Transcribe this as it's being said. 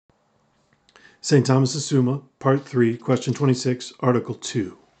St. Thomas's Summa, Part 3, Question 26, Article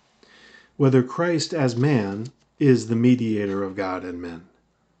 2. Whether Christ as man is the mediator of God and men.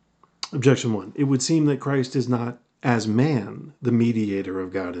 Objection 1. It would seem that Christ is not as man the mediator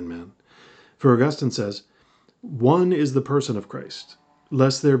of God and men. For Augustine says, "One is the person of Christ,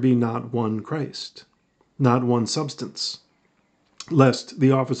 lest there be not one Christ, not one substance, lest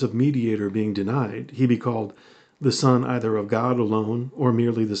the office of mediator being denied, he be called the Son either of God alone or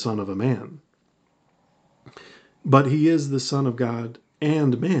merely the Son of a man. But he is the Son of God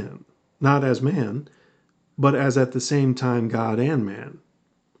and man, not as man, but as at the same time God and man.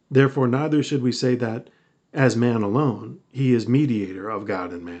 Therefore neither should we say that, as man alone, he is mediator of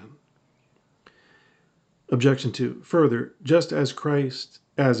God and man." Objection 2. Further, just as Christ,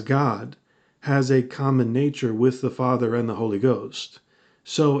 as God, has a common nature with the Father and the Holy Ghost,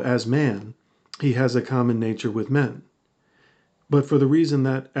 so as man, he has a common nature with men. But for the reason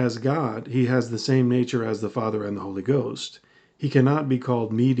that, as God, he has the same nature as the Father and the Holy Ghost, he cannot be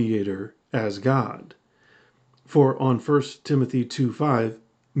called mediator as God. For on 1 Timothy 2:5,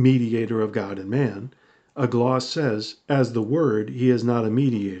 mediator of God and man, a gloss says, as the Word, he is not a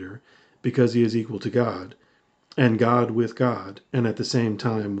mediator, because he is equal to God, and God with God, and at the same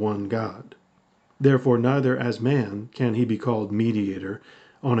time one God. Therefore neither as man can he be called mediator,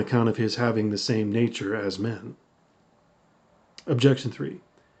 on account of his having the same nature as men. Objection 3.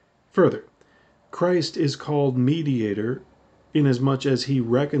 Further, Christ is called mediator inasmuch as he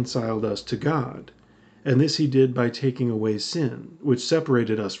reconciled us to God, and this he did by taking away sin, which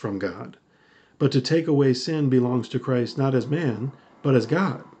separated us from God. But to take away sin belongs to Christ not as man, but as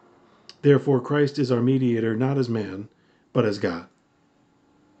God. Therefore Christ is our mediator not as man, but as God.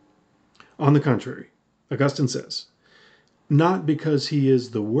 On the contrary, Augustine says, "Not because he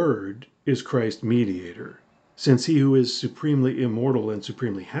is the Word is Christ mediator, since he who is supremely immortal and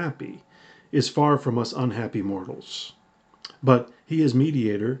supremely happy is far from us unhappy mortals. But he is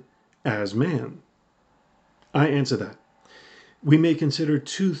mediator as man." I answer that. We may consider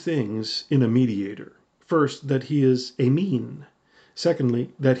two things in a mediator. First, that he is a mean.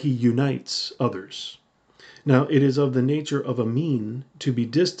 Secondly, that he unites others. Now, it is of the nature of a mean to be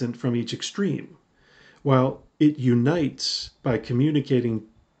distant from each extreme, while it unites by communicating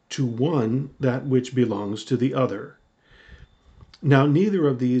to one that which belongs to the other. Now, neither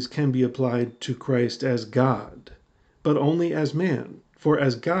of these can be applied to Christ as God, but only as man. For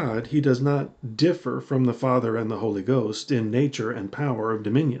as God, he does not differ from the Father and the Holy Ghost in nature and power of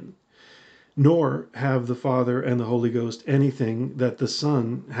dominion, nor have the Father and the Holy Ghost anything that the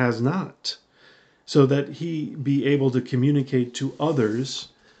Son has not, so that he be able to communicate to others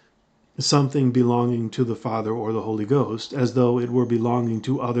something belonging to the Father or the Holy Ghost, as though it were belonging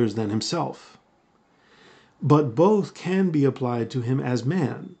to others than himself. But both can be applied to him as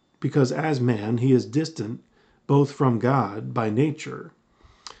man, because as man he is distant both from God by nature,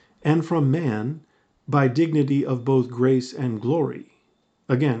 and from man by dignity of both grace and glory.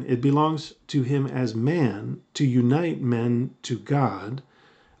 Again, it belongs to him as man to unite men to God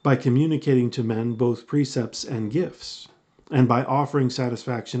by communicating to men both precepts and gifts, and by offering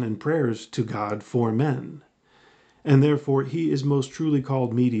satisfaction and prayers to God for men. And therefore he is most truly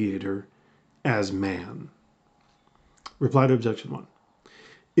called mediator as man. Reply to objection 1.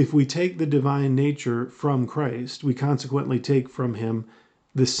 If we take the divine nature from Christ, we consequently take from him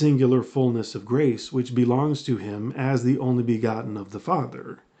the singular fullness of grace which belongs to him as the only begotten of the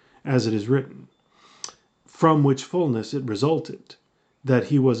Father, as it is written, from which fullness it resulted that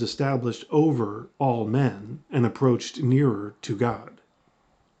he was established over all men and approached nearer to God.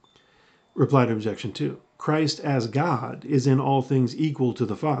 Reply to objection 2. Christ as God is in all things equal to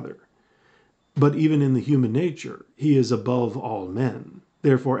the Father, but even in the human nature he is above all men.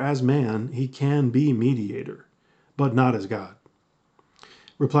 Therefore as man he can be mediator, but not as God.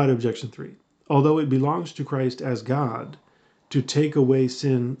 Reply to objection 3. Although it belongs to Christ as God to take away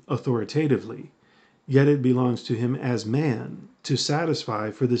sin authoritatively, yet it belongs to him as man to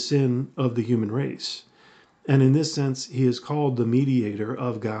satisfy for the sin of the human race. And in this sense he is called the mediator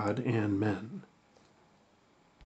of God and men.